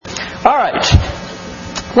All right,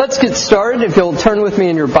 let's get started. If you'll turn with me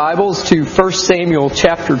in your Bibles to 1 Samuel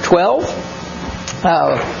chapter 12.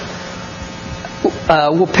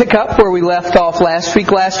 We'll pick up where we left off last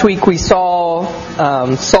week. Last week we saw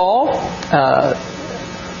Saul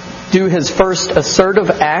do his first assertive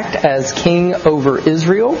act as king over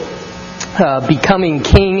Israel, becoming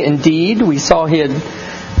king indeed. We saw he had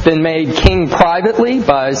been made king privately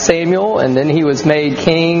by Samuel, and then he was made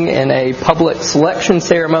king in a public selection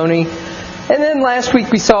ceremony. And then last week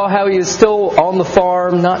we saw how he was still on the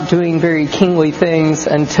farm, not doing very kingly things,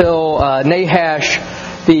 until Nahash,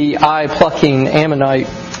 the eye-plucking Ammonite,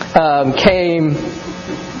 came.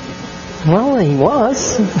 Well, he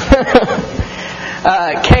was.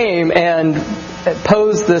 Came and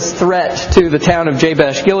posed this threat to the town of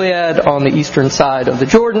Jabesh Gilead on the eastern side of the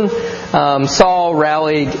Jordan. Saul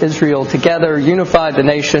rallied Israel together, unified the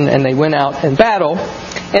nation, and they went out in battle.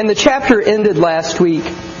 And the chapter ended last week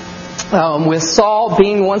with Saul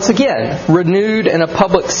being once again renewed in a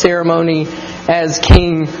public ceremony as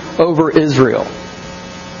king over Israel.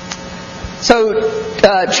 So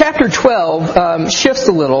chapter 12 shifts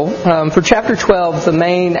a little. For chapter 12, the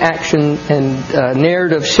main action and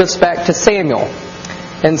narrative shifts back to Samuel.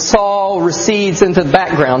 And Saul recedes into the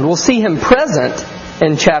background. We'll see him present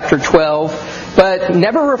in chapter 12, but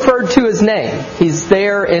never referred to his name. He's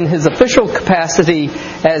there in his official capacity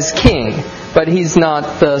as king, but he's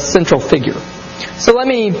not the central figure. So let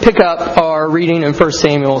me pick up our reading in 1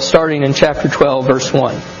 Samuel, starting in chapter 12, verse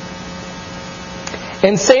 1.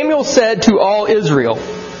 And Samuel said to all Israel,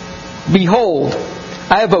 "Behold,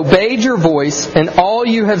 I have obeyed your voice and all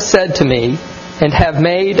you have said to me, and have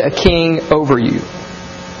made a king over you.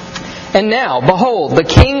 And now, behold, the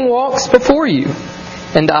king walks before you,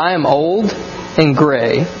 and I am old and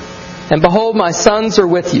gray, and behold, my sons are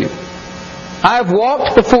with you. I have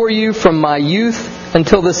walked before you from my youth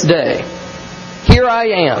until this day. Here I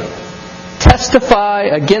am. Testify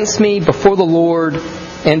against me before the Lord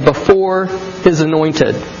and before His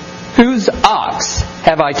anointed. Whose ox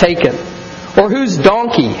have I taken? Or whose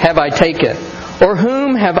donkey have I taken? Or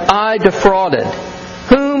whom have I defrauded?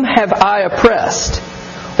 Whom have I oppressed?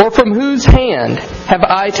 Or from whose hand have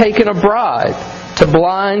I taken a bribe to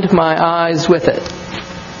blind my eyes with it?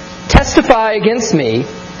 Testify against me,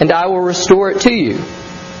 and I will restore it to you."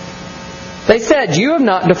 They said, "You have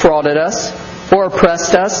not defrauded us, or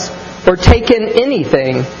oppressed us, or taken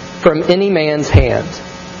anything from any man's hand."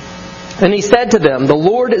 And he said to them, "The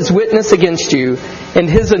Lord is witness against you, and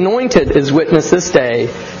His anointed is witness this day,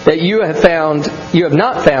 that you have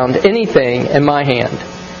not found anything in my hand."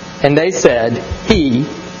 And they said, "He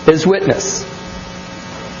is witness."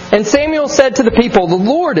 And Samuel said to the people, "The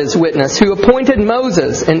Lord is witness, who appointed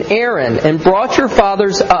Moses and Aaron and brought your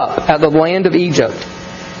fathers up out of the land of Egypt.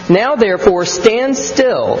 Now therefore stand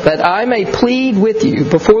still, that I may plead with you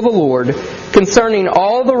before the Lord concerning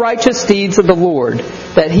all the righteous deeds of the Lord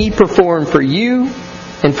that He performed for you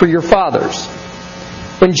and for your fathers.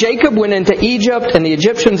 When Jacob went into Egypt and the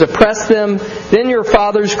Egyptians oppressed them, then your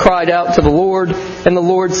fathers cried out to the Lord, and the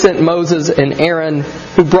Lord sent Moses and Aaron,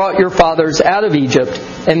 who brought your fathers out of Egypt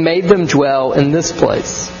and made them dwell in this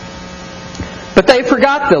place. But they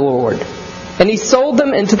forgot the Lord, and He sold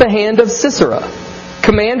them into the hand of Sisera,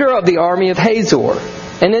 commander of the army of Hazor,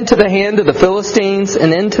 and into the hand of the Philistines,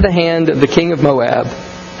 and into the hand of the king of Moab,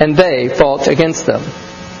 and they fought against them.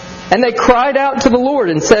 And they cried out to the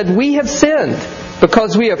Lord and said, "We have sinned,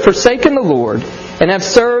 because we have forsaken the Lord, and have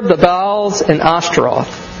served the Baals and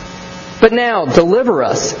Ashtaroth. But now deliver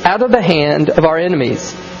us out of the hand of our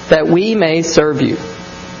enemies, that we may serve you."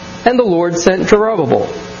 And the Lord sent Jerubbabel,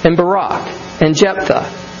 and Barak, and Jephthah,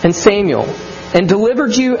 and Samuel, and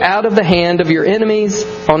delivered you out of the hand of your enemies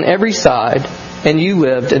on every side, and you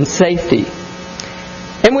lived in safety.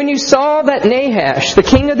 And when you saw that Nahash, the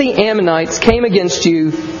king of the Ammonites, came against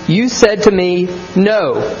you, you said to me,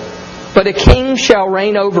 "No, but a king shall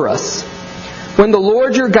reign over us," when the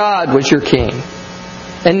Lord your God was your king.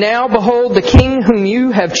 And now, behold, the king whom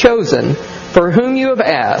you have chosen, for whom you have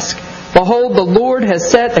asked, behold, the Lord has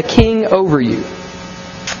set a king over you.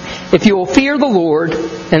 If you will fear the Lord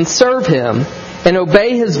and serve Him and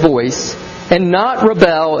obey His voice and not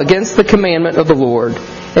rebel against the commandment of the Lord,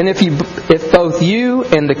 and if both you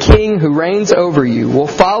and the king who reigns over you will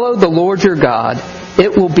follow the Lord your God,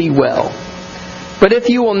 it will be well. But if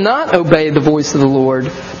you will not obey the voice of the Lord,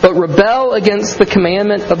 but rebel against the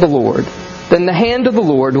commandment of the Lord, then the hand of the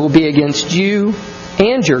Lord will be against you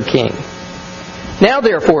and your king. Now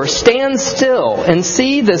therefore stand still and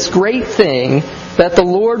see this great thing that the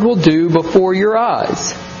Lord will do before your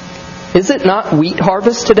eyes. Is it not wheat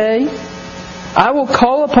harvest today? I will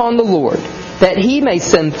call upon the Lord, that He may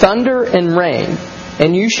send thunder and rain,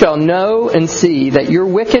 and you shall know and see that your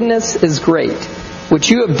wickedness is great, which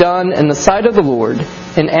you have done in the sight of the Lord,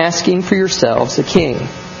 in asking for yourselves a king."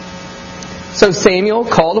 So Samuel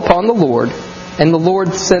called upon the Lord, and the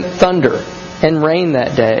Lord sent thunder and rain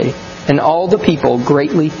that day, and all the people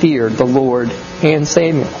greatly feared the Lord and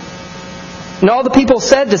Samuel. And all the people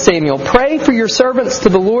said to Samuel, "Pray for your servants to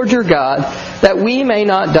the Lord your God, that we may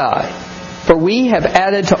not die. For we have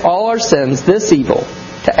added to all our sins this evil,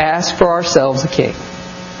 to ask for ourselves a king."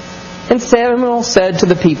 And Samuel said to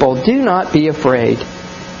the people, "Do not be afraid.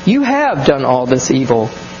 You have done all this evil,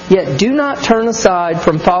 yet do not turn aside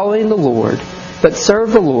from following the Lord, but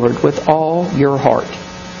serve the Lord with all your heart.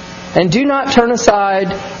 And do not turn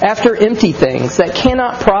aside after empty things that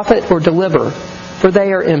cannot profit or deliver, for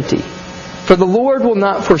they are empty. For the Lord will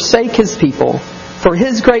not forsake His people for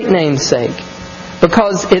His great name's sake,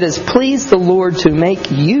 because it has pleased the Lord to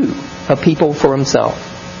make you a people for Himself.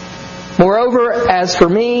 Moreover, as for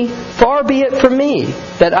me, far be it from me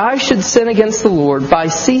that I should sin against the Lord by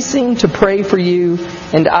ceasing to pray for you,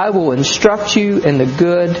 and I will instruct you in the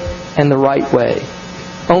good and the right way.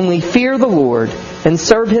 Only fear the Lord and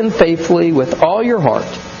serve Him faithfully with all your heart,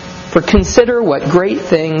 for consider what great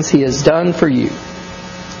things He has done for you.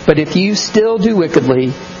 But if you still do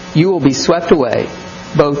wickedly, you will be swept away,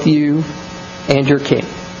 both you and your king."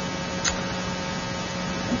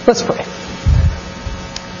 Let's pray.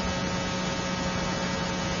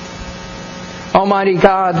 Almighty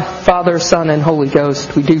God, Father, Son, and Holy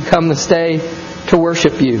Ghost, we do come this day to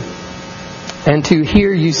worship You and to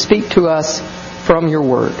hear You speak to us from Your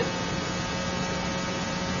Word.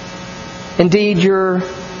 Indeed, Your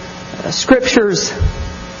Scriptures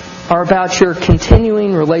are about Your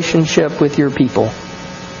continuing relationship with Your people.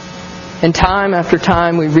 And time after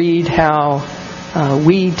time we read how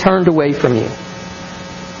we turned away from You.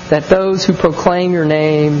 That those who proclaim Your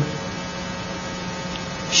name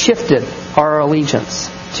shifted our allegiance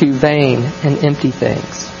to vain and empty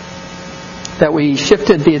things. That we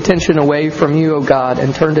shifted the attention away from You, O God,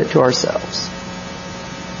 and turned it to ourselves.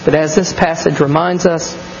 But as this passage reminds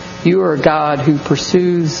us, You are a God who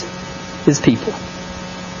pursues His people.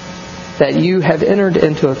 That You have entered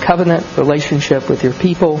into a covenant relationship with Your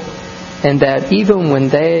people, and that even when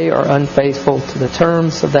they are unfaithful to the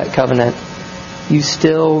terms of that covenant, You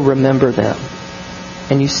still remember them,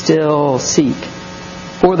 and You still seek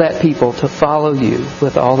for that people to follow You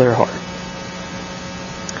with all their heart.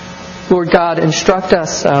 Lord God, instruct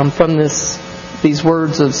us from these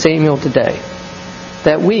words of Samuel today,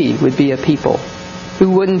 that we would be a people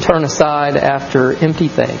who wouldn't turn aside after empty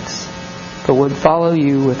things, but would follow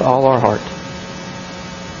You with all our heart.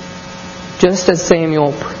 Just as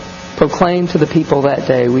Samuel proclaimed to the people that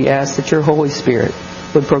day, we ask that Your Holy Spirit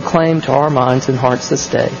would proclaim to our minds and hearts this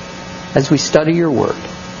day as we study Your Word.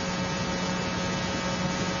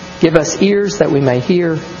 Give us ears that we may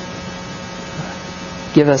hear.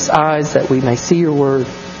 Give us eyes that we may see Your Word.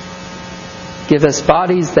 Give us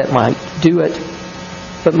bodies that might do it.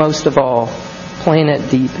 But most of all, plant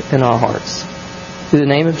it deep in our hearts. Through the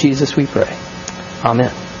name of Jesus we pray.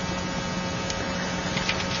 Amen.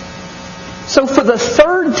 So for the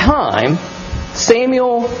third time,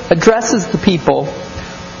 Samuel addresses the people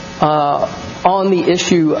on the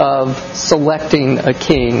issue of selecting a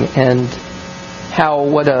king and how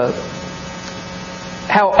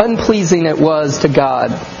unpleasing it was to God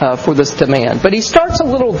for this demand. But he starts a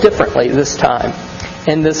little differently this time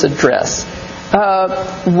in this address.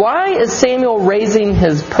 Why is Samuel raising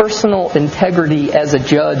his personal integrity as a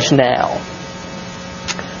judge now?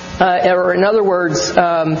 Or in other words,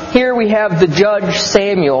 here we have the judge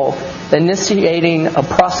Samuel initiating a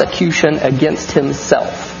prosecution against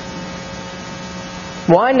himself.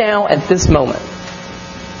 Why now at this moment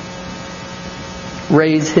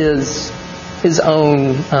raise his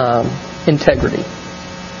own integrity?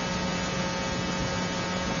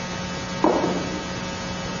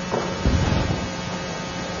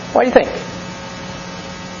 What do you think?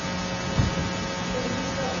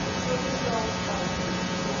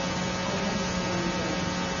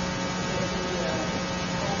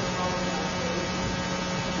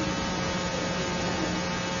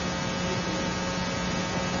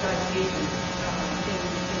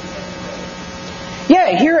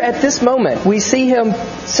 Yeah, here at this moment, we see him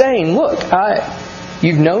saying, look,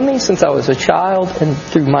 you've known me since I was a child, and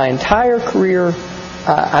through my entire career,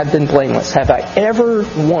 I've been blameless. Have I ever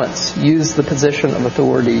once used the position of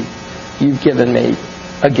authority you've given me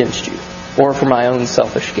against you, or for my own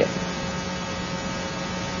selfish gain?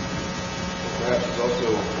 Perhaps it's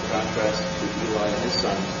also a contrast to Eli and his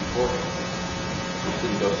sons before him. He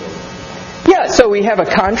didn't go so well. Yeah, so we have a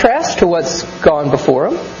contrast to what's gone before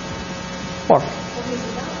him. Or, I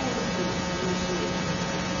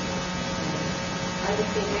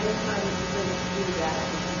just think every time you're going to do that,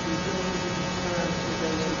 you're doing the terms for those who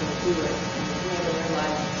are going to do it, and at the end of their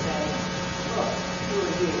life you say, look, who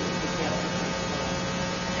are you?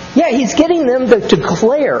 yeah, he's getting them to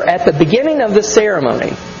declare at the beginning of the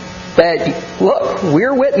ceremony that, look,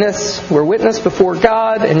 we're witness before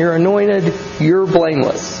God, and you're anointed, you're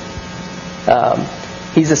blameless.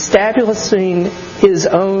 He's establishing his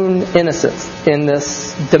own innocence in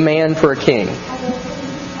this demand for a king.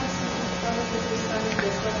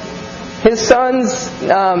 His sons,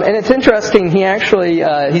 and it's interesting, he actually,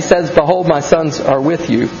 he says, behold, my sons are with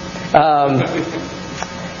you.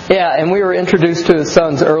 Yeah, and we were introduced to his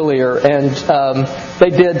sons earlier, and they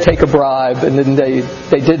did take a bribe, and then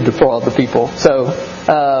they did defraud the people. So,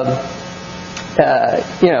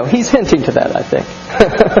 he's hinting to that, I think.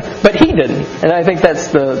 But he didn't, and I think that's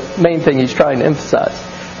the main thing he's trying to emphasize.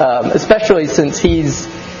 Especially since he's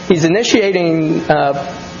initiating...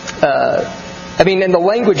 and the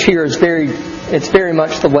language here is very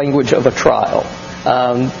much the language of a trial.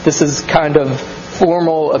 This is kind of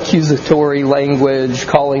formal accusatory language,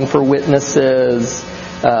 calling for witnesses,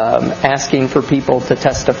 asking for people to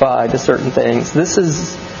testify to certain things. This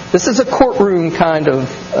is a courtroom kind of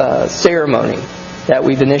ceremony that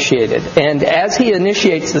we've initiated. And as he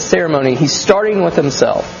initiates the ceremony, he's starting with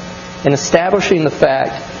himself and establishing the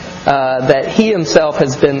fact that he himself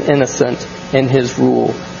has been innocent in his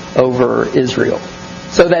rule over Israel.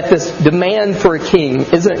 So that this demand for a king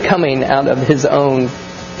isn't coming out of his own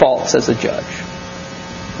faults as a judge.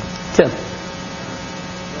 Tim.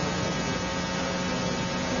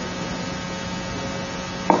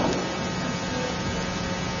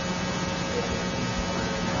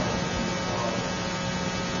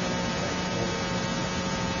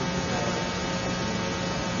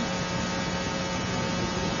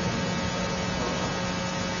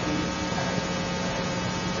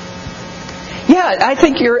 Yeah, I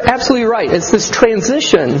think you're absolutely right. It's this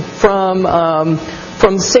transition from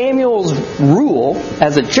Samuel's rule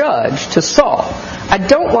as a judge to Saul. I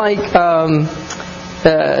don't like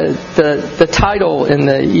the title in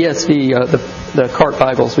the ESV, the Cart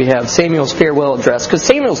Bibles we have, Samuel's farewell address, because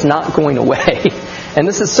Samuel's not going away, and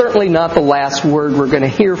this is certainly not the last word we're going to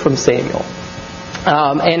hear from Samuel.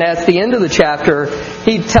 And at the end of the chapter,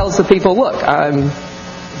 he tells the people, "Look,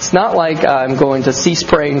 it's not like I'm going to cease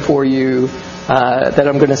praying for you." That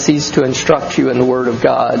I'm going to cease to instruct you in the Word of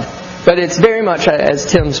God. But it's very much, as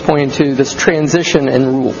Tim's pointing to, this transition in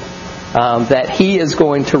rule. That he is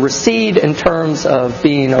going to recede in terms of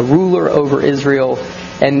being a ruler over Israel,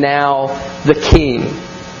 and now the king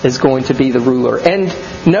is going to be the ruler. And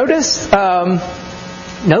notice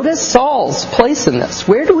Saul's place in this.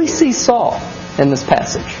 Where do we see Saul in this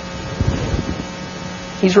passage?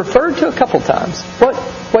 He's referred to a couple times. What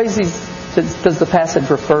ways does the passage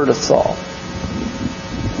refer to Saul?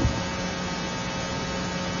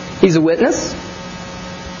 He's a witness.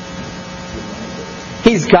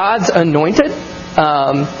 He's God's anointed.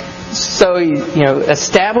 So,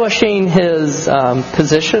 establishing his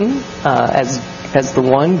position as the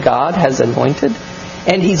one God has anointed.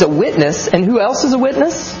 And he's a witness. And who else is a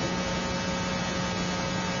witness?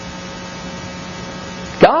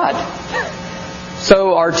 God.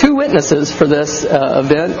 So our two witnesses for this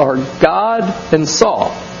event are God and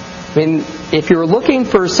Saul. I mean, if you're looking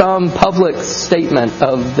for some public statement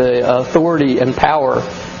of the authority and power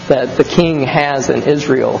that the king has in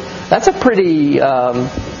Israel, that's a pretty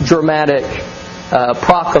dramatic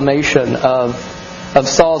proclamation of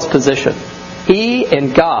Saul's position. He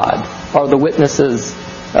and God are the witnesses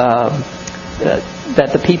that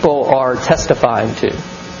the people are testifying to.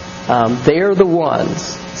 They're the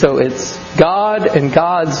ones. So it's God and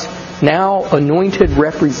God's now anointed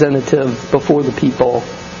representative before the people,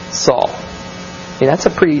 Saul. That's a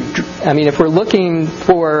pretty... if we're looking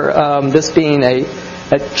for this being a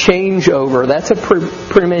changeover, that's a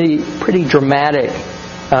pretty dramatic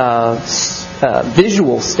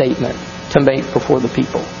visual statement to make before the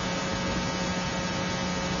people.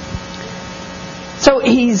 So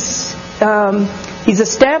he's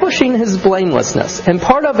establishing his blamelessness, and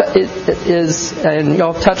part of it is, and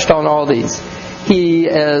y'all touched on all these. He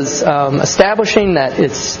is establishing that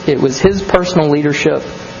it was his personal leadership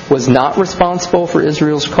was not responsible for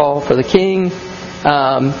Israel's call for the king.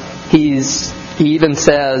 He even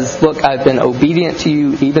says, "Look, I've been obedient to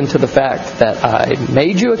you, even to the fact that I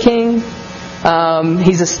made you a king."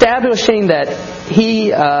 He's establishing that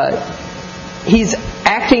he's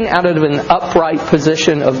acting out of an upright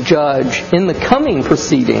position of judge in the coming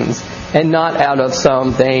proceedings, and not out of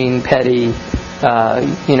some vain, petty,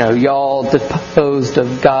 y'all deposed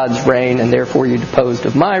of God's reign, and therefore you deposed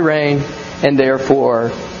of my reign, and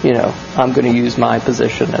therefore, I'm going to use my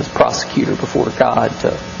position as prosecutor before God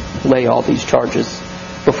to lay all these charges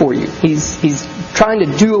before you. He's trying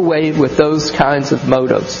to do away with those kinds of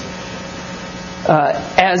motives.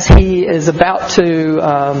 As he is about to,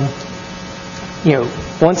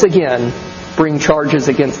 once again, bring charges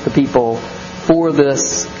against the people for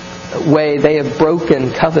this way they have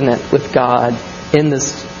broken covenant with God in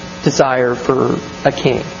this desire for a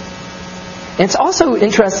king. And it's also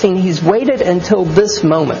interesting, he's waited until this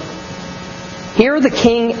moment. Here the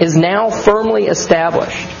king is now firmly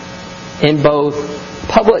established in both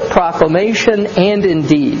public proclamation and in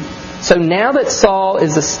deed. So now that Saul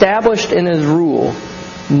is established in his rule,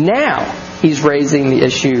 now he's raising the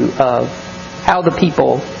issue of how the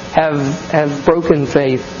people have broken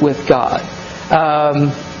faith with God.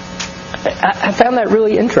 I found that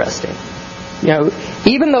really interesting.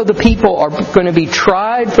 Even though the people are going to be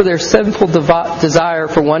tried for their sinful desire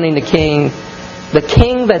for wanting a king, the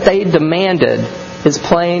king that they demanded is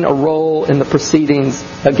playing a role in the proceedings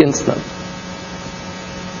against them.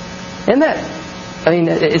 And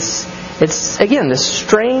it's again this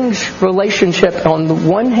strange relationship. On the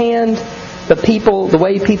one hand, the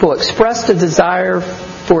way people expressed a desire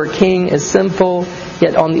for a king is sinful,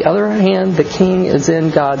 yet on the other hand, the king is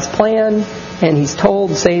in God's plan, and he's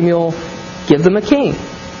told Samuel, give them a king.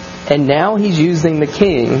 And now he's using the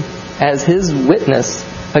king as his witness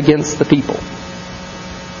against the people.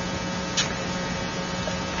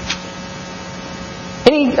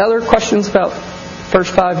 Any other questions about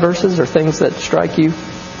first 5 verses or things that strike you?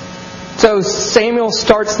 So Samuel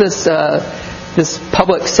starts this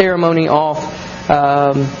public ceremony off,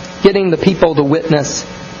 getting the people to witness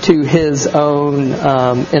to his own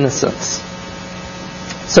innocence.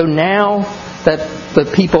 So now that the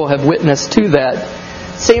people have witnessed to that,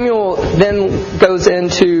 Samuel then goes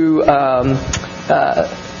into a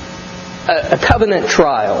covenant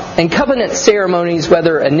trial. And covenant ceremonies,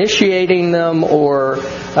 whether initiating them or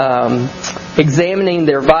examining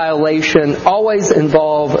their violation, always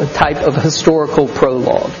involve a type of historical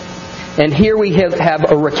prologue. And here we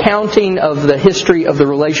have a recounting of the history of the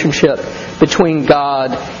relationship between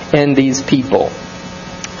God and these people.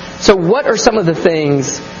 So what are some of the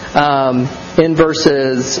things in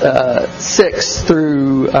verses 6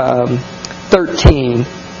 through 13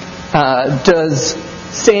 does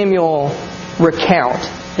Samuel recount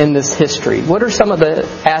in this history? What are some of the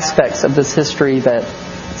aspects of this history that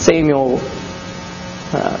Samuel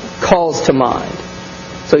calls to mind?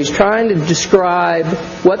 So he's trying to describe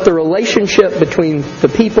what the relationship between the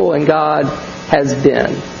people and God has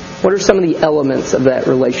been. What are some of the elements of that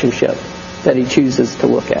relationship that he chooses to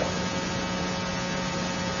look at?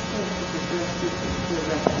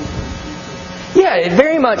 Yeah,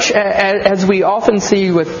 very much, as we often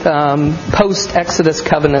see with post-Exodus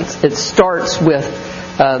covenants, it starts with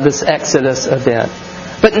this Exodus event.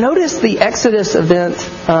 But notice the Exodus event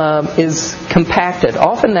is compacted.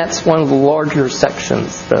 Often that's one of the larger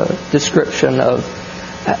sections, the description of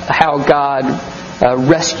how God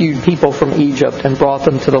rescued people from Egypt and brought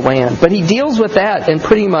them to the land. But he deals with that in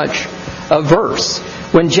pretty much a verse.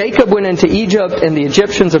 When Jacob went into Egypt and the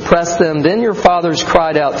Egyptians oppressed them, then your fathers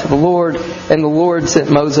cried out to the Lord, and the Lord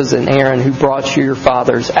sent Moses and Aaron, who brought you, your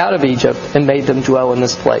fathers, out of Egypt and made them dwell in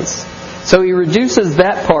this place. So he reduces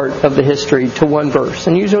that part of the history to one verse,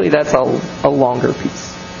 and usually that's a longer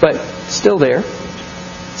piece, but still there.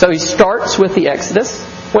 So he starts with the Exodus.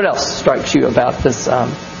 What else strikes you about this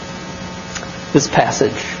this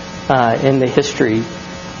passage in the history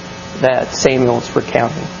that Samuel's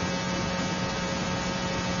recounting?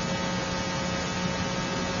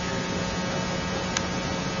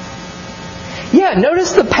 Yeah,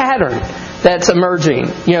 notice the pattern that's emerging.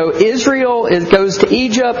 Israel goes to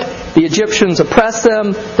Egypt, the Egyptians oppress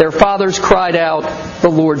them, their fathers cried out, the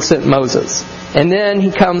Lord sent Moses. And then he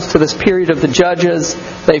comes to this period of the judges.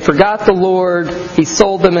 They forgot the Lord, he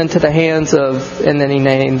sold them into the hands of, and then he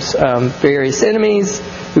names various enemies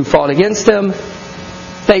who fought against him.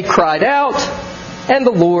 They cried out, and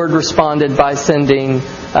the Lord responded by sending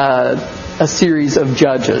a series of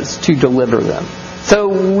judges to deliver them.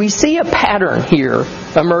 So we see a pattern here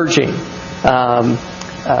emerging.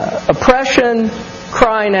 Oppression,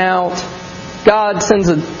 crying out, God sends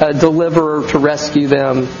a deliverer to rescue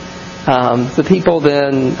them. The people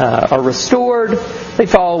then are restored, they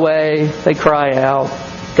fall away, they cry out,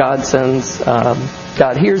 God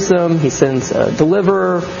hears them, He sends a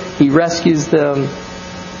deliverer, He rescues them.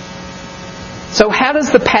 So how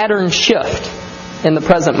does the pattern shift in the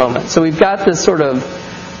present moment? So we've got this sort of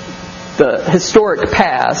the historic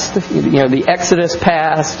past, the Exodus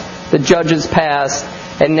past, the Judges past,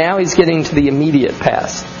 and now he's getting to the immediate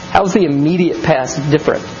past. How's the immediate past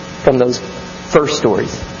different from those first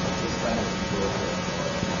stories?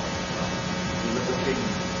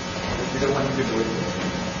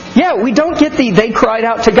 Yeah, we don't get they cried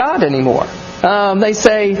out to God anymore. They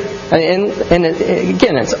say, and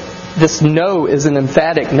again, this no is an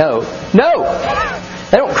emphatic no. No!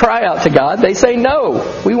 They don't cry out to God. They say,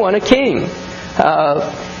 no, we want a king.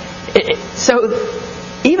 So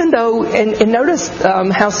even though, and notice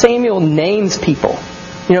how Samuel names people.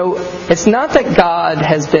 It's not that God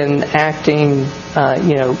has been acting,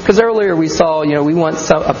 because earlier we saw, we want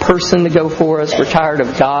a person to go for us. We're tired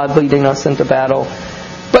of God leading us into battle.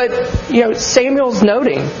 But, Samuel's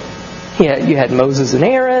noting, you had Moses and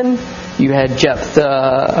Aaron, you had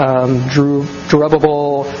Jephthah,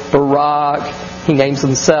 Zerubbabel, Barak, he names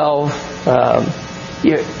himself.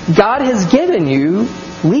 God has given you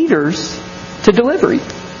leaders to deliver you.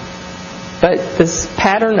 But this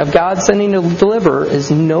pattern of God sending to deliver is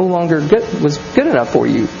no longer was good enough for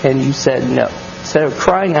you, and you said no. Instead of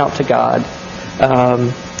crying out to God,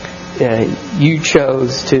 you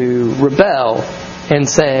chose to rebel and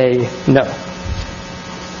say no.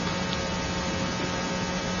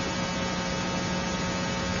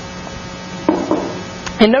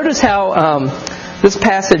 And notice how this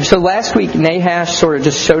passage, so last week Nahash sort of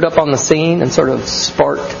just showed up on the scene and sort of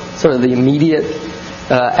sparked sort of the immediate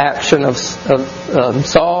action of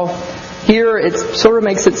Saul. Here it sort of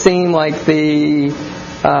makes it seem like the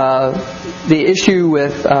issue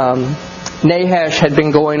with Nahash had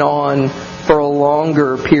been going on for a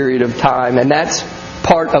longer period of time, and that's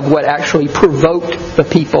part of what actually provoked the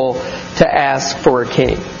people to ask for a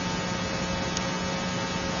king.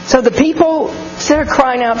 So the people, instead of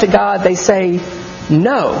crying out to God, they say,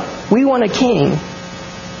 no, we want a king.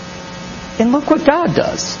 And look what God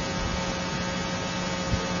does.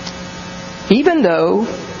 Even though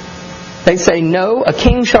they say, no, a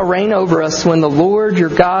king shall reign over us when the Lord your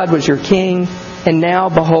God was your king, and now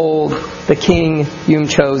behold, the king you've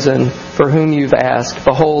chosen, for whom you've asked,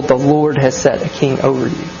 behold, the Lord has set a king over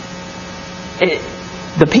you.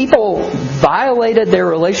 The people violated their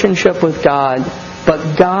relationship with God,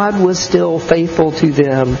 but God was still faithful to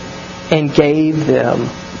them and gave them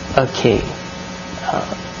a king.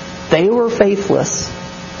 They were faithless.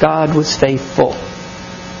 God was faithful.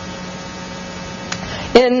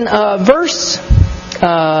 In verse,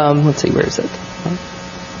 let's see, where is it?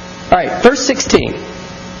 All right, verse 16.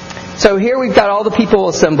 So here we've got all the people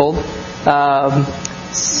assembled.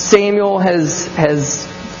 Samuel has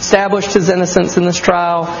established his innocence in this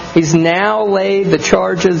trial. He's now laid the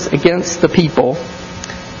charges against the people.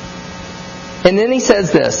 And then he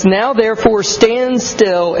says this, now therefore stand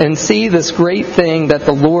still and see this great thing that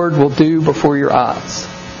the Lord will do before your eyes.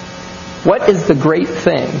 What is the great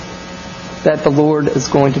thing that the Lord is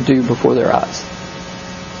going to do before their eyes?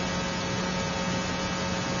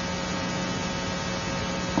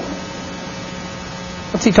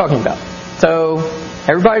 What's he talking about? So,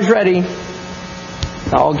 everybody's ready.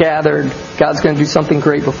 All gathered. God's going to do something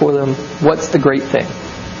great before them. What's the great thing?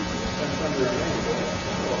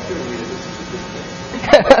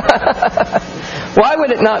 Why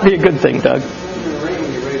would it not be a good thing, Doug?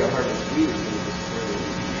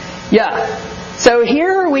 Yeah. So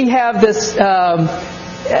here we have this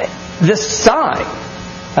this sign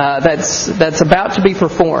that's about to be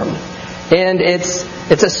performed, and it's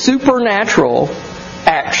a supernatural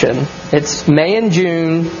action. It's May and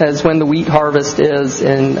June as when the wheat harvest is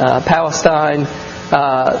in Palestine.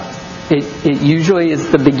 It usually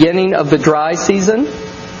is the beginning of the dry season,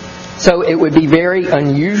 so it would be very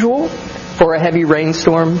unusual for a heavy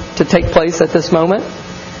rainstorm to take place at this moment.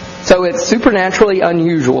 So it's supernaturally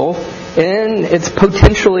unusual, and it's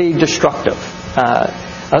potentially destructive.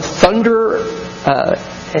 A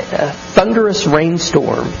thunderous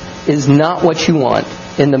rainstorm is not what you want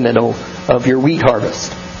in the middle of your wheat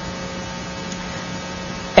harvest.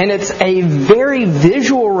 And it's a very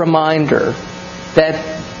visual reminder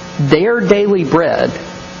that their daily bread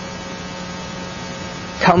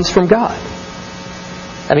comes from God.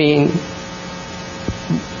 I mean,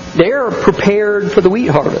 they're prepared for the wheat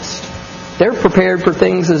harvest. They're prepared for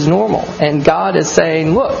things as normal. And God is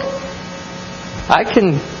saying, look, I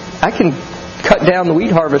can cut down the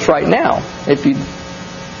wheat harvest right now. If you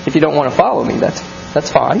don't want to follow me,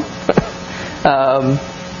 that's fine.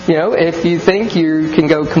 If you think you can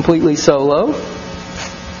go completely solo,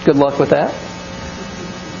 good luck with that.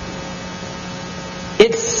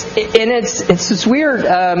 It's just weird.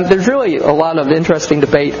 There's really a lot of interesting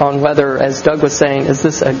debate on whether, as Doug was saying, is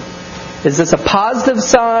this Is this a positive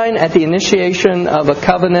sign at the initiation of a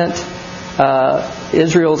covenant,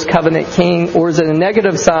 Israel's covenant king, or is it a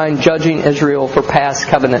negative sign judging Israel for past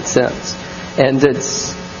covenant sins? And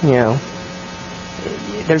it's,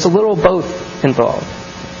 there's a little of both involved.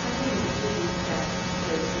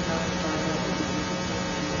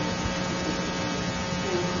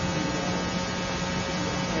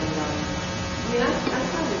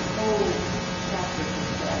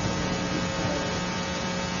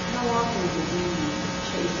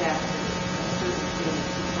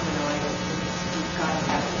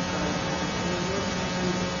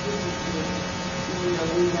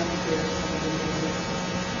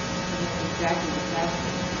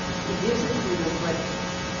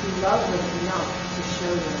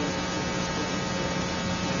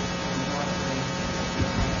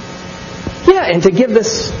 Yeah, and to give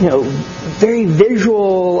this, very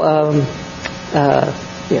visual,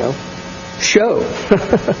 show,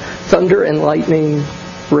 thunder and lightning,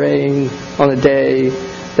 rain on a day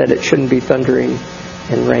that it shouldn't be thundering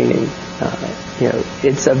and raining.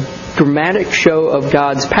 It's a dramatic show of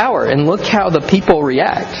God's power, and look how the people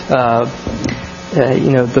react.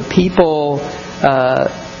 The people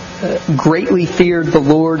greatly feared the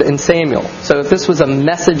Lord and Samuel. So if this was a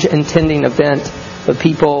message-intending event, the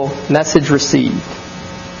people, message received.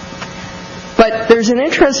 But there's an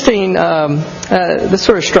interesting, this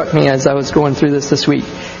sort of struck me as I was going through this week.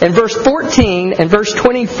 In verse 14 and verse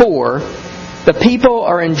 24, the people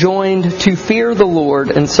are enjoined to fear the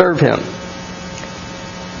Lord and serve Him.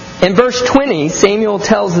 In verse 20, Samuel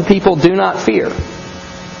tells the people, do not fear.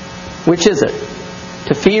 Which is it?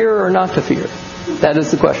 To fear or not to fear? That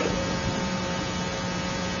is the question.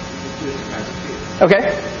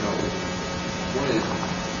 Okay. One is,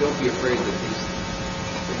 don't be afraid that these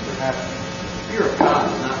things are happening. Fear of God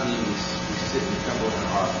does not mean we sit and tremble and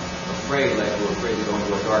are afraid, like we're afraid to go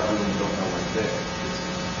into a dark room and don't know what's there.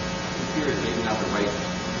 Fear is maybe not the right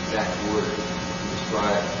exact word to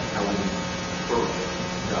describe how we approach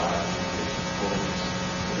God.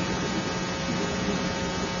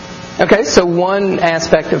 Okay, so one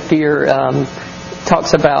aspect of fear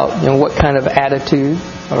talks about what kind of attitude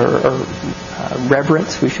or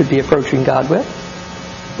reverence we should be approaching God with.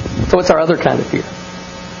 So what's our other kind of fear?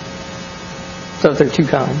 So if there are two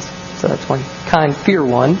kinds, so that's one kind. Fear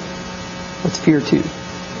one. What's fear two?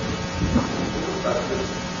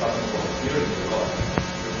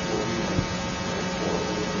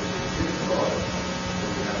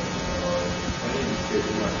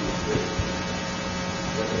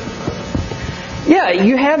 Yeah,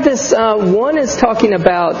 you have this, one is talking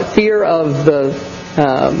about fear of the,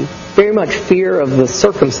 very much fear of the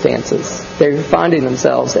circumstances they're finding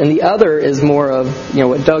themselves. And the other is more of,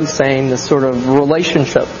 what Doug's saying, this sort of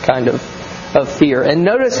relationship kind of fear. And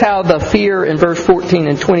notice how the fear in verse 14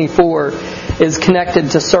 and 24 is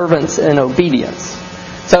connected to servants and obedience.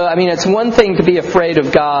 So, it's one thing to be afraid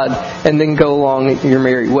of God and then go along your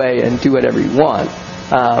merry way and do whatever you want.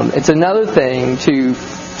 It's another thing to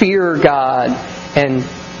fear God and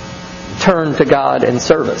turn to God in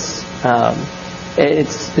service.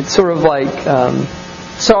 It's sort of like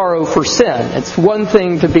sorrow for sin. It's one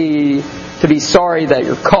thing to be sorry that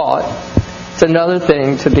you're caught. It's another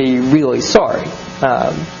thing to be really sorry.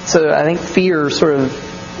 So I think fear sort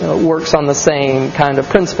of works on the same kind of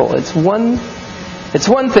principle. It's one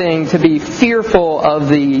thing to be fearful of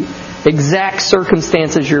the exact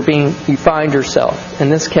circumstances you find yourself. In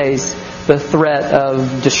this case, the threat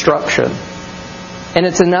of destruction. And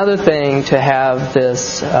it's another thing to have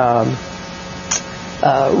this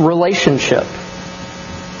relationship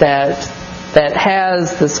that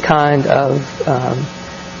has this kind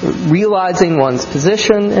of realizing one's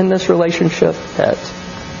position in this relationship, that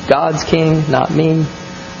God's king, not me,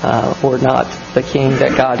 or not the king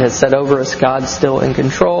that God has set over us. God's still in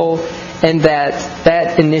control, and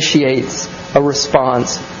that initiates a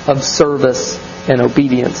response of service and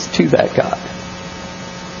obedience to that God.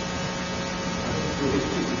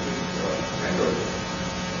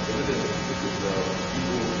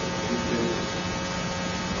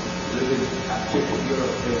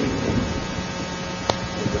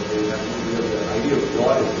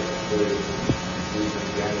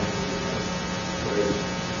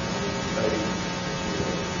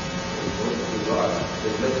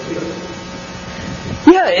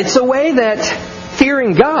 Yeah, it's a way that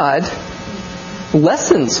fearing God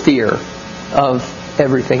lessens fear of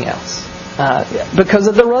everything else because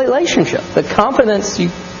of the relationship, the confidence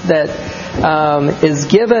that is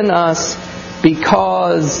given us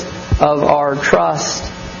because of our trust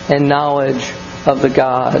and knowledge of the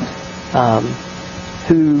God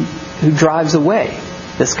who drives away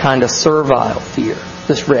this kind of servile fear,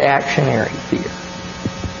 this reactionary fear.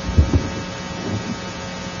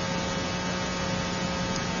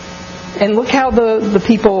 And look how the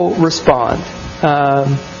people respond.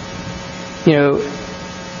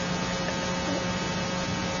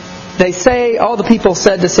 They say, all the people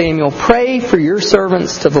said to Samuel, "Pray for your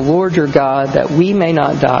servants to the Lord your God, that we may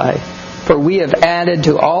not die. For we have added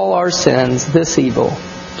to all our sins this evil,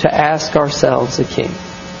 to ask ourselves a king."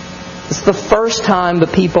 It's the first time the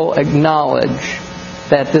people acknowledge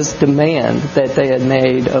that this demand that they had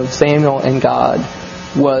made of Samuel and God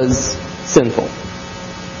was sinful.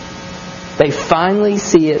 They finally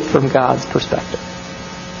see it from God's perspective.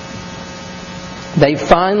 They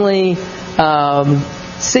finally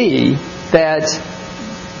see that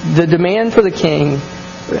the demand for the king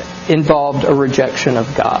involved a rejection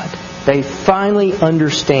of God. They finally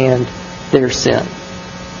understand their sin.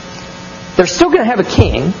 They're still going to have a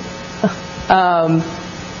king.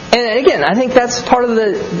 And again, I think that's part of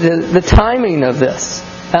the timing of this.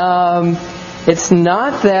 It's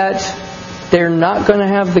not that they're not going to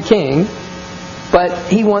have the king, but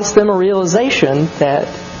he wants them a realization that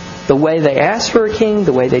the way they asked for a king,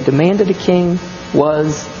 the way they demanded a king,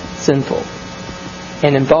 was sinful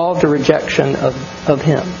and involved a rejection of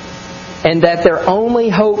him. And that their only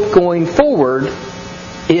hope going forward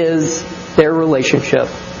is their relationship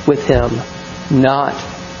with him, not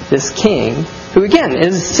this king, who again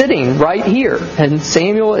is sitting right here. And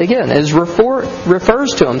Samuel again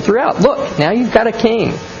refers to him throughout. Look, now you've got a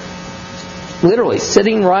king. Literally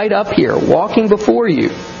sitting right up here, walking before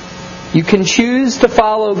you. You can choose to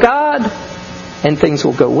follow God and things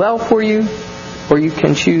will go well for you, or you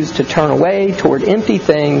can choose to turn away toward empty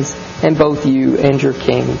things and both you and your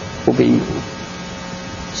king will be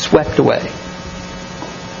swept away.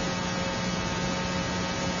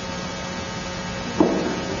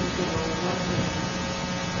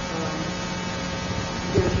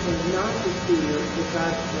 There's not the fear that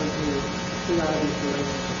God's going to pull out of these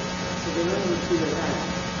relationships. So they don't even fear that.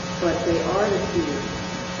 But they are to fear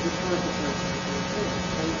the consequences of their sin.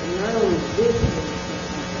 And not only this is going to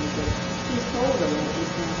happen, but he told them that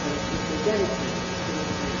this happens if they dedicate to the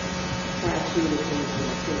statue of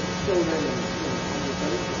the children and all the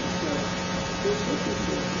other things. So this is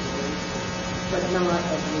but not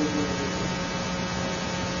of the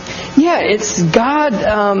Yeah, it's God.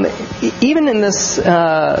 Even in this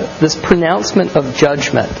pronouncement of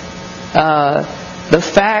judgment, the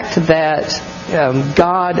fact that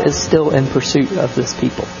God is still in pursuit of this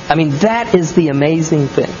people. I mean, that is the amazing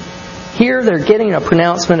thing. Here, they're getting a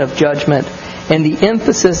pronouncement of judgment, and the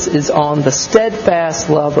emphasis is on the steadfast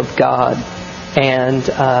love of God and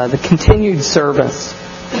the continued service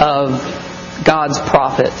of God's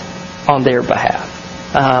prophet on their behalf.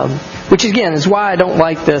 Which again is why I don't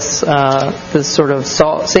like this sort of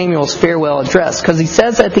Samuel's farewell address, because he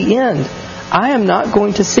says at the end, "I am not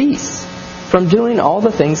going to cease from doing all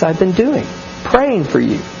the things I've been doing, praying for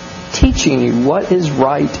you, teaching you what is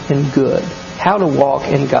right and good, how to walk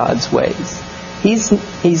in God's ways." He's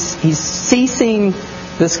ceasing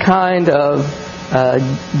this kind of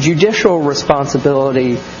judicial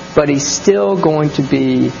responsibility, but he's still going to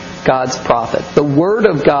be God's prophet. The Word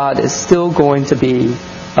of God is still going to be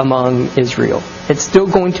among Israel. It's still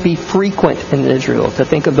going to be frequent in Israel. To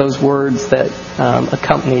think of those words that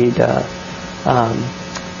accompanied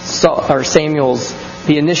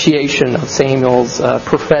the initiation of Samuel's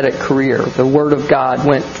prophetic career. The Word of God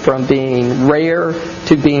went from being rare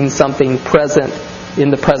to being something present in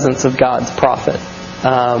the presence of God's prophet.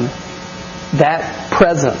 That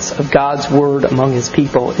presence of God's Word among His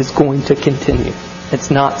people is going to continue. It's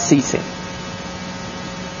not ceasing.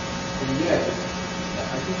 And yet, I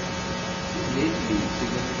think it needs to be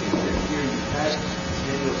significant that here you had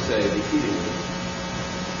Samuel say repeatedly,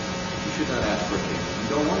 you should not ask for a king. You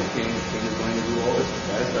don't want a king. The king is going to do all this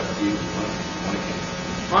bad stuff to you. You want a king.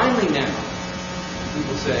 Finally now,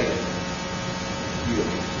 people say, you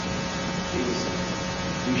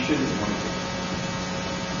shouldn't want a king.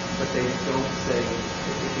 But they don't say,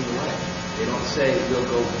 take the king away. They don't say, we'll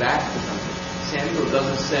go back to something. Samuel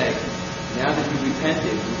doesn't say, now that you've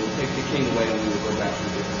repented, we will take the king away and we will go back to a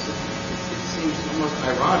different system. It seems almost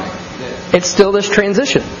ironic that it's still this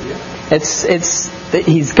transition. Yeah.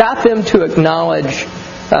 He's got them to acknowledge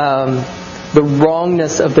the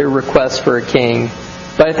wrongness of their request for a king,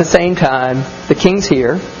 but at the same time, the king's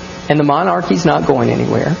here, and the monarchy's not going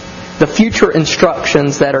anywhere. The future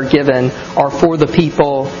instructions that are given are for the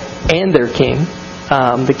people and their king.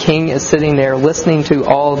 The king is sitting there listening to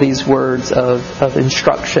all these words of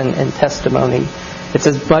instruction and testimony. It's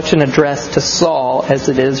as much an address to Saul as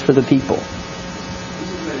it is for the people. This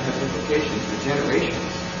is going to have implications for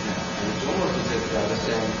generations now. And it's almost as if the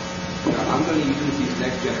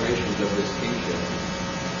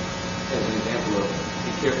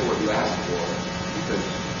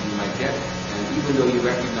even though you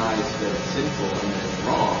recognize that it's sinful and that it's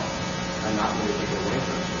wrong, I'm not going to take it away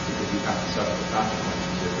from you because you have to suffer the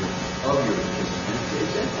consequences of your imprisonment.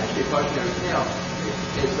 It's actually a cautionary tale.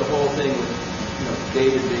 It's the whole thing with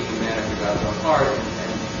David being a man after God's own heart,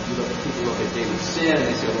 and people look at David's sin and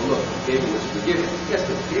they say, well, look, David was forgiven. Yes,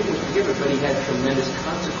 but David was forgiven, but he had tremendous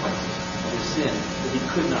consequences of his sin that he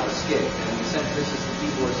could not escape. And in a sense, this is the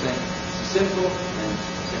people who are saying it's sinful, and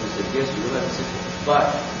Samuel said, yes, you realize it's sinful, but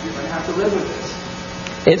you're going to have to live with this.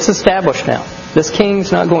 It's established now. This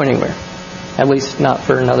king's not going anywhere. At least not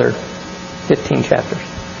for another 15 chapters.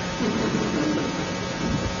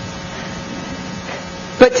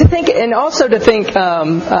 But to think, and also to think,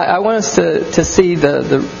 I want us to see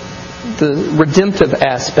the redemptive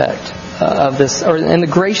aspect of this, and the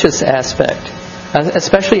gracious aspect,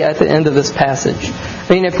 especially at the end of this passage.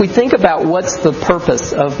 I mean, if we think about what's the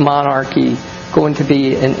purpose of monarchy going to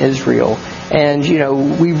be in Israel, and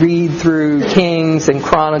we read through Kings and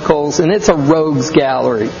Chronicles, and it's a rogues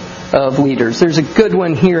gallery of leaders. There's a good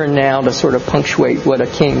one here and now to sort of punctuate what a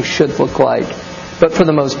king should look like, but for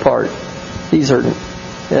the most part,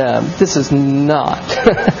 this is not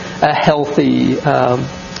a healthy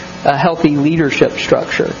leadership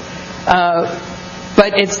structure.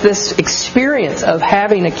 But it's this experience of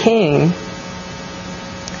having a king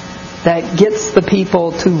that gets the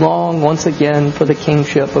people to long once again for the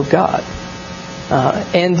kingship of God.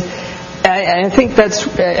 And I think that's,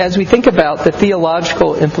 as we think about the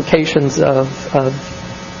theological implications of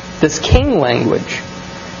this king language,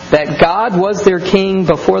 that God was their king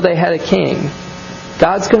before they had a king.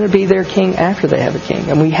 God's going to be their king after they have a king.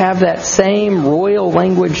 And we have that same royal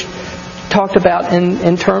language talked about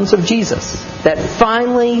in terms of Jesus. That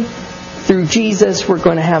finally, through Jesus, we're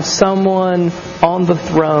going to have someone on the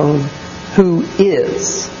throne who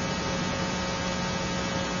is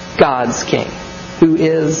God's king, who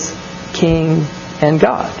is king and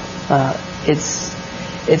God.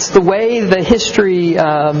 It's the way the history,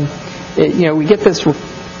 we get this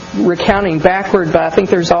recounting backward, but I think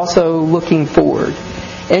there's also looking forward.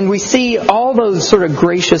 And we see all those sort of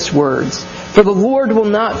gracious words. For the Lord will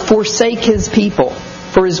not forsake His people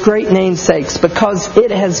for His great name's sakes, because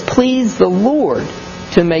it has pleased the Lord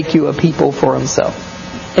to make you a people for Himself.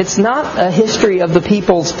 It's not a history of the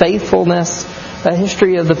people's faithfulness, a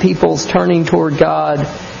history of the people's turning toward God.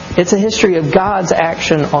 It's a history of God's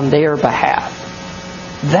action on their behalf.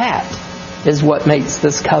 That is what makes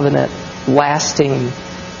this covenant lasting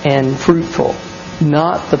and fruitful,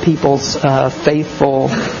 not the people's faithful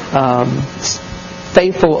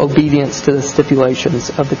obedience to the stipulations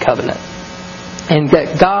of the covenant. And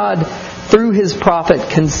that God, through His prophet,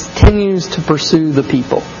 continues to pursue the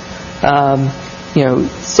people.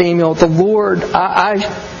 Samuel, the Lord,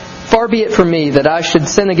 far be it from me that I should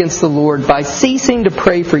sin against the Lord by ceasing to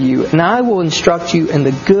pray for you, and I will instruct you in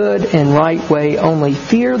the good and right way. Only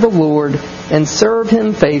fear the Lord and serve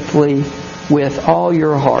Him faithfully with all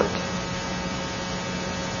your heart.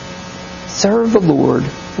 Serve the Lord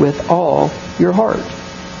with all your heart.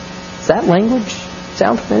 Does that language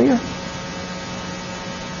sound familiar?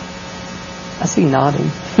 I see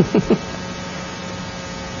nodding.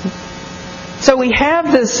 So we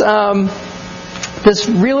have this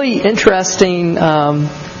really interesting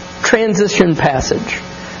transition passage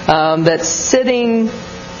that's sitting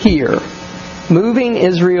here, moving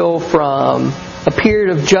Israel from a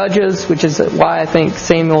period of judges, which is why I think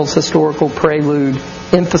Samuel's historical prelude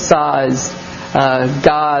emphasized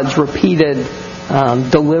God's repeated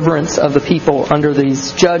deliverance of the people under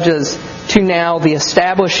these judges, to now the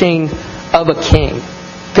establishing of a king,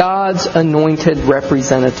 God's anointed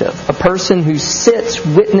representative, a person who sits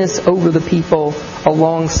witness over the people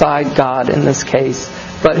alongside God in this case,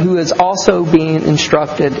 but who is also being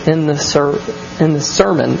instructed in the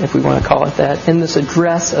sermon, if we want to call it that, in this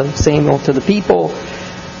address of Samuel to the people,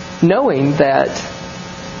 knowing that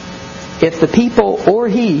if the people or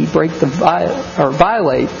he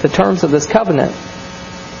violate the terms of this covenant,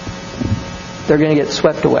 they're going to get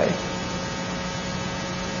swept away.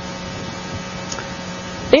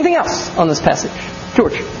 Anything else on this passage?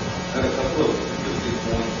 George? I have a couple of interesting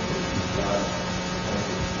points.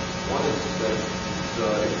 One is that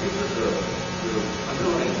it gives us the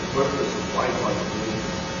underlying purpose of why God created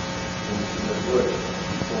in the Word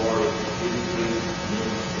for His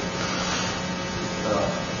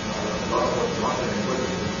a lot of what's not in the Word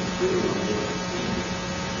is considered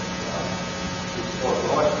it's for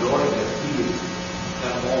God's glory that He is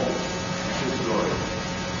done all His glory.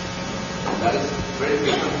 That is very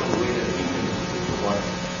different from the way that we can think about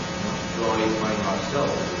glorifying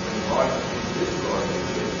ourselves. When God is His glory,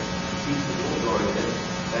 He sees His own glory, then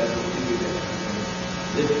that is the way that He can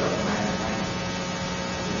lift up mankind.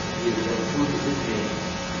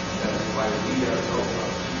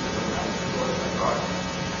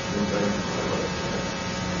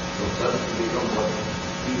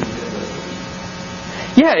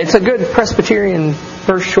 Yeah, it's a good Presbyterian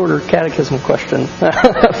first shorter catechism question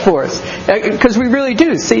for us. Because we really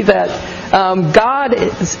do see that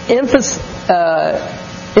God's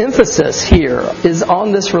emphasis here is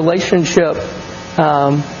on this relationship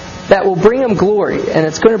that will bring Him glory. And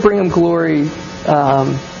it's going to bring Him glory,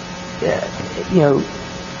 that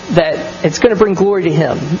it's going to bring glory to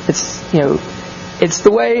Him. It's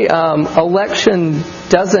the way election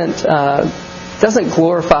doesn't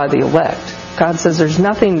glorify the elect. God says there's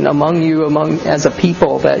nothing among you as a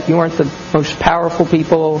people that you aren't the most powerful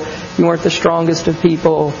people, you aren't the strongest of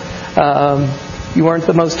people, you aren't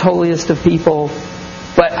the most holiest of people,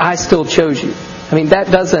 but I still chose you. I mean,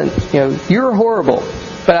 that doesn't, you're horrible,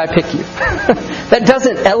 but I pick you. That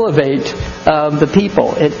doesn't elevate the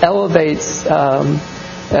people. It elevates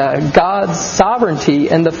God's sovereignty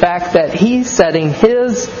and the fact that He's setting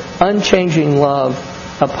His unchanging love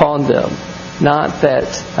upon them. Not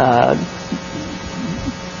that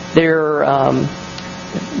they're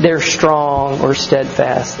strong or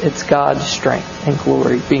steadfast. It's God's strength and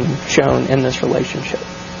glory being shown in this relationship.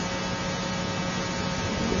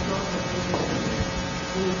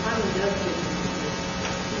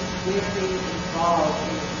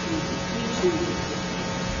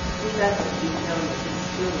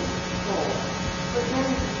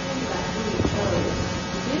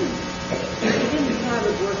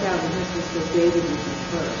 David would be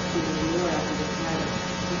first. He was more after the pattern.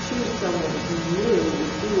 He chose someone who knew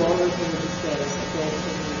would do all the things He says that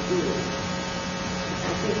He would do.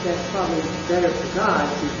 I think that's probably better for God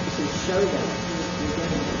to show them from the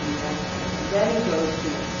beginning that He has. And then He goes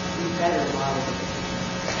to be better modeling.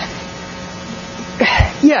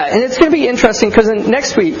 Yeah, and it's going to be interesting because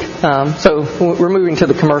next week, so we're moving to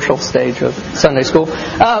the commercial stage of Sunday school.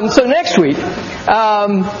 So next week,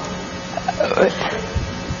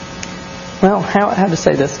 well, how to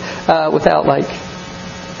say this without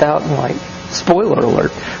spoiler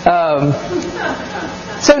alert.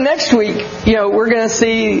 So next week, we're going to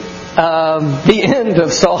see the end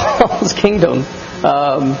of Saul's kingdom.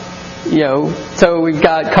 So we've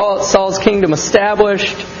got Saul's kingdom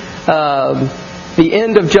established, the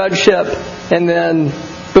end of judgeship, and then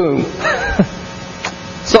boom,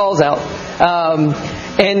 Saul's out,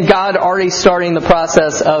 and God already starting the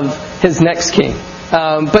process of His next king.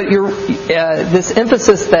 But this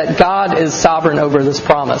emphasis that God is sovereign over this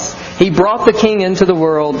promise. He brought the king into the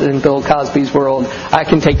world, in Bill Cosby's world. I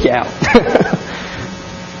can take you out.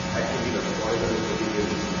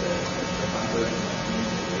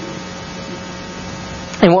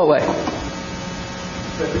 In what way?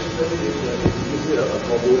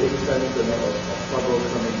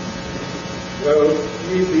 Well,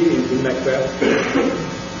 we see in Macbeth,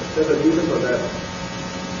 there's a reason for that.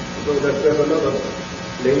 So that there's a lot of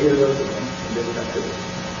layers in this chapter.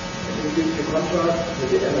 And if you contrast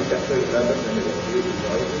with the end of chapter 11 when it was really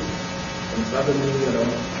rejoicing, and suddenly,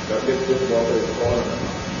 God gets this water is fallen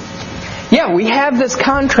apart. Yeah, we have this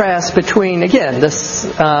contrast between, again, this,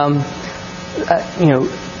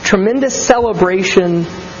 tremendous celebration,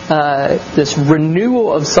 this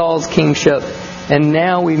renewal of Saul's kingship, and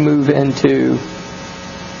now we move into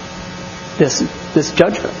this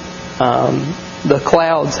judgment. The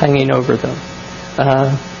clouds hanging over them.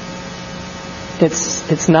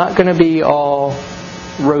 It's not going to be all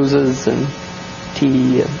roses and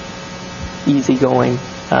tea and easy going.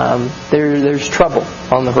 There's trouble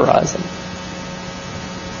on the horizon.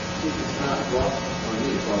 It's not lost on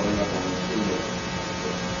me, following up on the theme of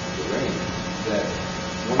the rain, that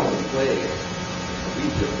one of the plagues of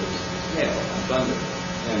Egypt was hail and thunder.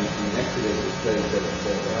 And in Exodus it says that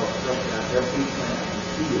thou shalt not every plant in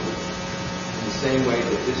the field. In the same way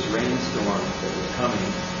that this rainstorm that was coming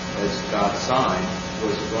as God's sign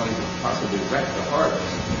was going to possibly wreck the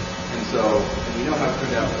harvest. And we know how it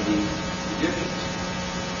turned out for the Egyptians.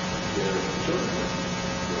 Their children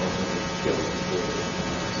were also killed.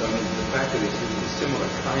 So the fact that it's using a similar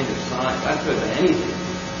kind of sign, not better than anything,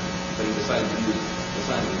 but he decided to use a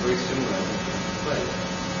sign that's very similar, I think, to the plague.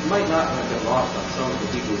 It might not have been lost on some of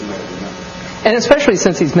the people who might remember. And especially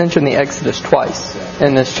since he's mentioned the Exodus twice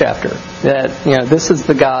in this chapter. That, this is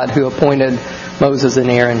the God who appointed Moses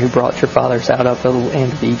and Aaron, who brought your fathers out of the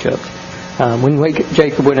land of Egypt. When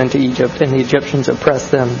Jacob went into Egypt and the Egyptians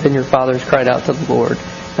oppressed them, then your fathers cried out to the Lord,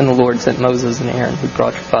 and the Lord sent Moses and Aaron, who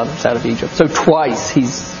brought your fathers out of Egypt. So twice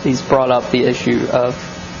he's brought up the issue of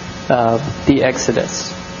the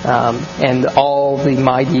Exodus and all the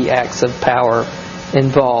mighty acts of power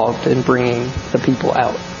involved in bringing the people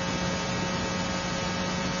out.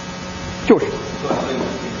 George.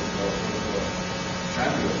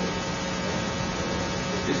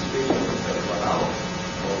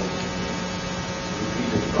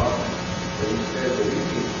 says that we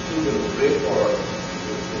need children to pray for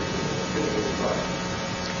God.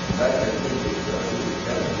 That I think is a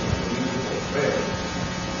reason for prayer.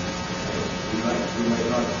 We might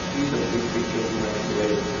not see the big picture, we might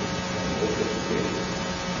delay open situation.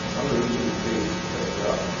 One of the reasons we pray is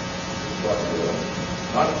that God will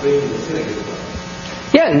not pray in the synagogue.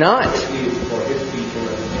 Yeah, not. For His people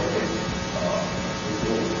and for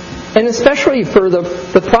His And especially for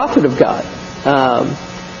the prophet of God.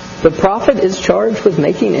 The prophet is charged with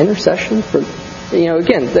making intercession for,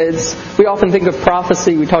 again, we often think of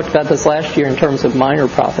prophecy, we talked about this last year in terms of minor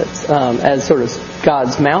prophets, as sort of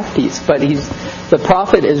God's mouthpiece. But the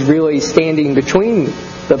prophet is really standing between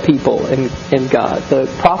the people and God. The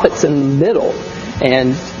prophet's in the middle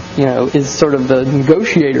and, is sort of the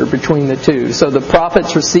negotiator between the two. So the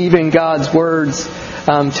prophet's receiving God's words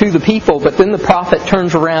to the people, but then the prophet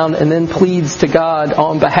turns around and then pleads to God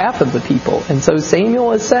on behalf of the people. And so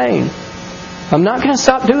Samuel is saying, I'm not going to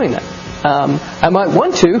stop doing that. I might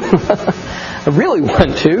want to. I really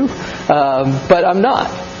want to. But I'm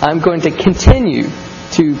not. I'm going to continue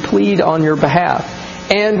to plead on your behalf.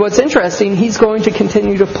 And what's interesting, he's going to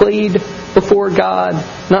continue to plead before God,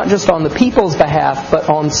 not just on the people's behalf, but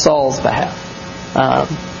on Saul's behalf.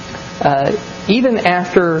 Even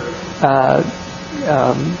after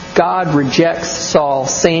God rejects Saul,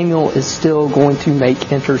 Samuel is still going to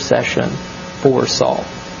make intercession for Saul.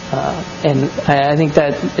 And I think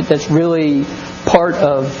that's really part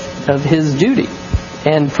of his duty.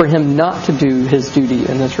 And for him not to do his duty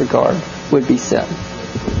in this regard would be sin.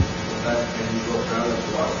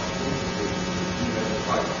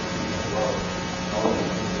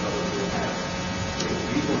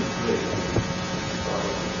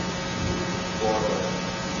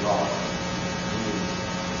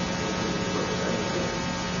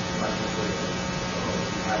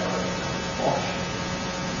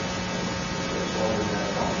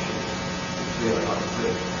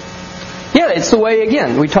 Yeah, it's the way,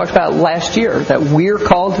 again, we talked about last year, that we're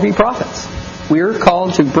called to be prophets. We're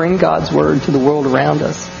called to bring God's Word to the world around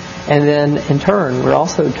us. And then, in turn, we're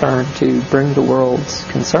also turned to bring the world's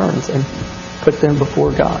concerns and put them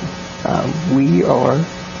before God. We are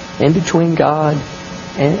in between God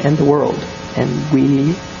and the world. And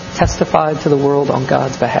we testify to the world on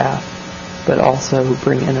God's behalf, but also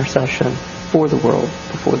bring intercession for the world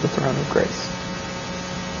before the throne of grace.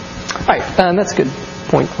 All right, that's a good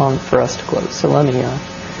point for us to close. So let me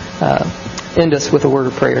end us with a word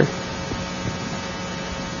of prayer.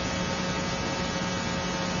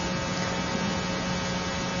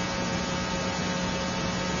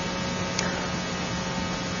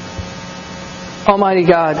 Almighty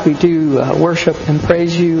God, we do worship and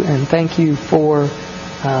praise you and thank you for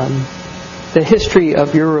the history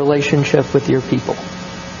of your relationship with your people.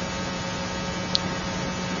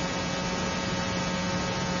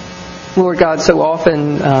 Lord God, so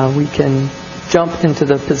often we can jump into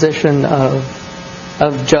the position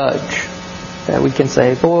of judge. That we can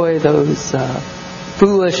say, boy, those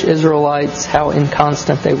foolish Israelites, how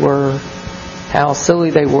inconstant they were, how silly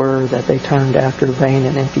they were that they turned after vain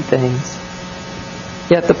and empty things.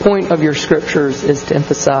 Yet the point of your scriptures is to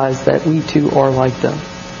emphasize that we too are like them.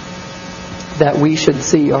 That we should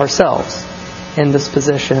see ourselves in this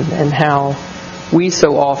position and how we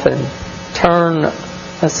so often turn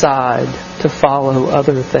aside to follow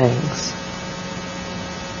other things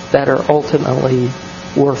that are ultimately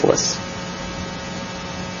worthless.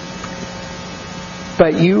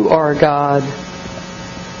 But you are a God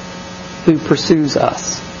who pursues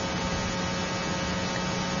us.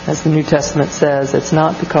 As the New Testament says, it's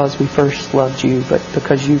not because we first loved you, but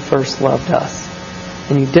because you first loved us.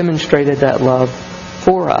 And you demonstrated that love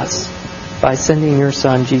for us by sending your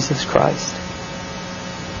Son, Jesus Christ,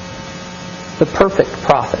 the perfect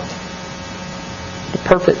prophet, the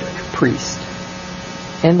perfect priest,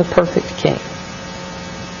 and the perfect king,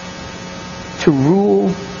 to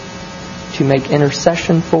rule, to make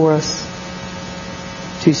intercession for us,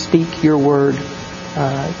 to speak your word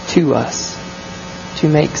to us, to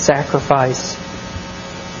make sacrifice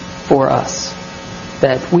for us,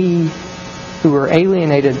 that we who are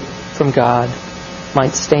alienated from God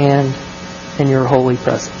might stand in your holy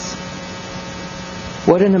presence.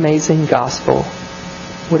 What an amazing gospel.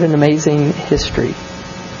 What an amazing history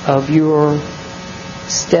of your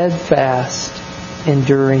steadfast,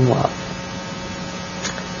 enduring love.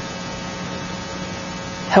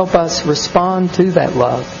 Help us respond to that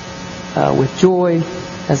love with joy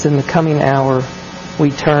as in the coming hour we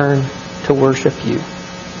turn to worship you,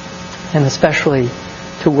 and especially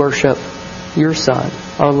to worship your Son,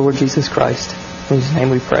 our Lord Jesus Christ, in whose name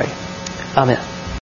we pray. Amen.